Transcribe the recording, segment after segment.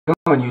On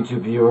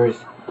YouTube viewers.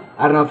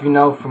 I don't know if you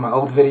know from my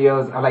old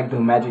videos, I like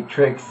doing magic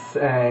tricks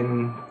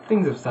and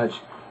things of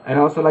such. And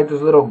I also like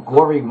those little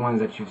gory ones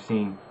that you've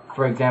seen.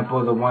 For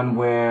example, the one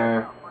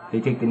where they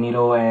take the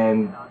needle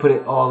and put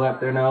it all up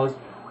their nose.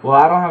 Well,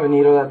 I don't have a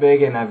needle that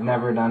big and I've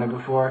never done it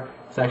before.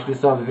 So I actually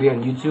saw the video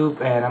on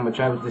YouTube and I'm going to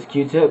try with this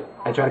Q-tip.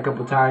 I tried a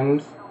couple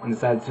times and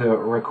decided to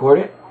record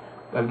it.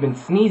 I've been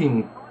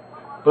sneezing.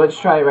 But let's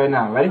try it right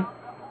now. Ready?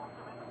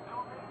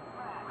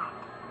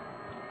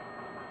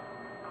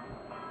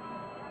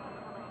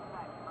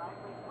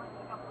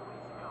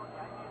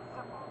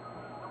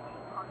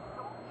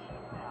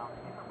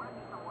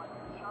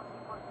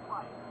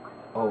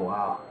 Oh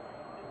wow.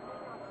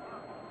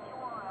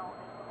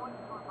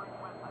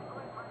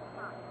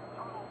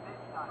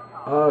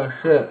 Oh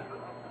shit.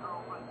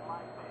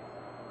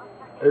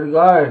 It's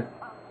guy.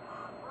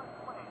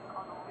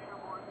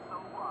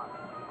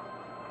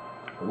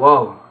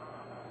 Whoa.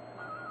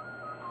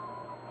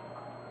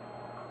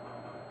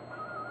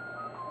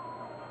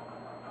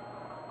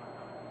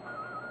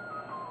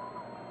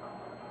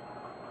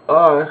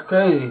 Oh, that's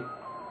crazy.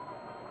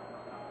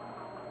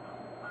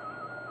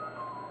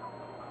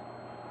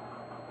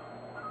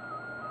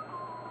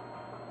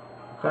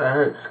 Kinda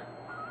hurts.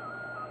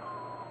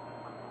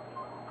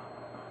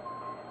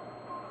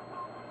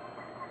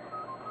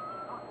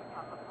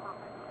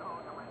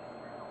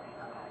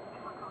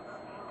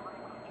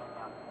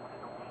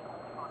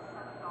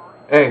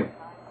 Hey.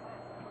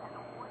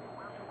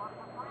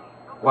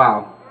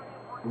 Wow.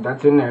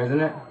 That's in there, isn't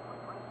it?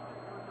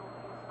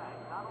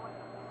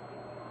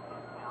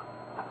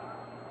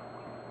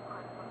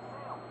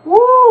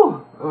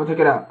 Woo! We'll take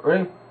it out.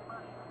 Ready?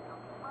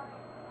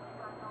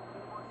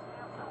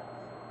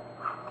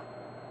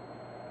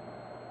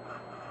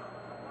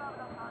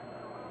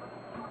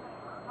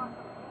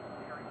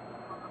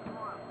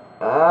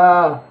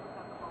 Ah.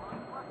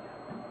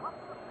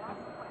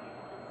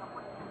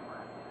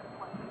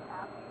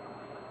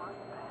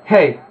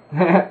 Hey,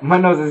 my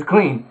nose is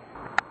clean.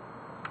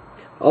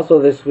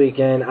 Also this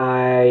weekend,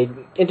 I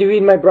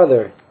interviewed my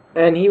brother,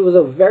 and he was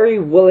a very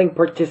willing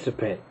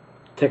participant.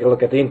 Take a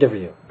look at the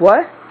interview.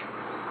 What?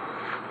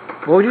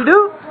 What would you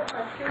do?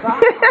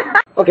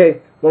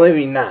 Okay, well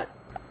maybe not.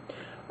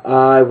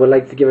 I would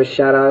like to give a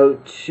shout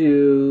out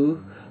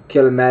to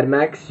Mad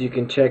Maxx. You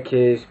can check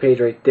his page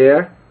right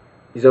there.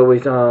 He's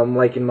always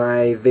liking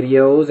my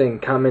videos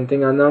and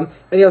commenting on them.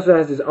 And he also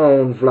has his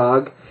own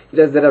vlog. He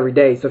does that every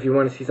day. So if you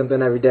want to see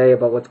something every day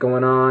about what's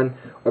going on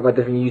or about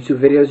different YouTube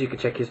videos, you can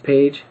check his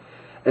page.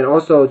 And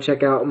also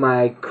check out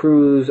my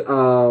cruise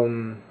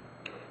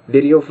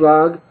video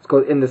vlog. It's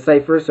called In The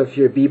Cypher. So if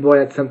you're a b-boy,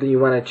 that's something you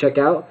want to check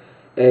out.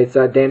 It's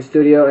a dance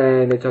studio,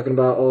 and they're talking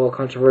about all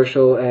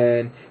controversial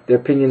and their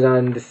opinions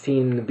on the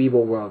scene in the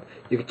b-boy world.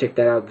 You can check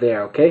that out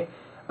there, okay?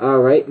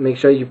 Alright, make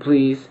sure you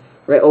please,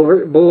 right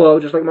over below,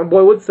 just like my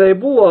boy would say,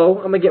 below.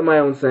 I'm going to get my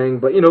own saying,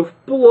 but, you know,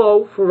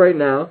 below for right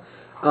now.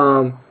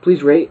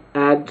 Please rate,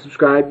 add,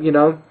 subscribe, you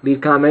know,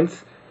 leave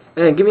comments,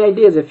 and give me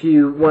ideas if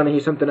you want to hear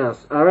something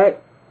else. Alright?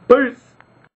 Peace!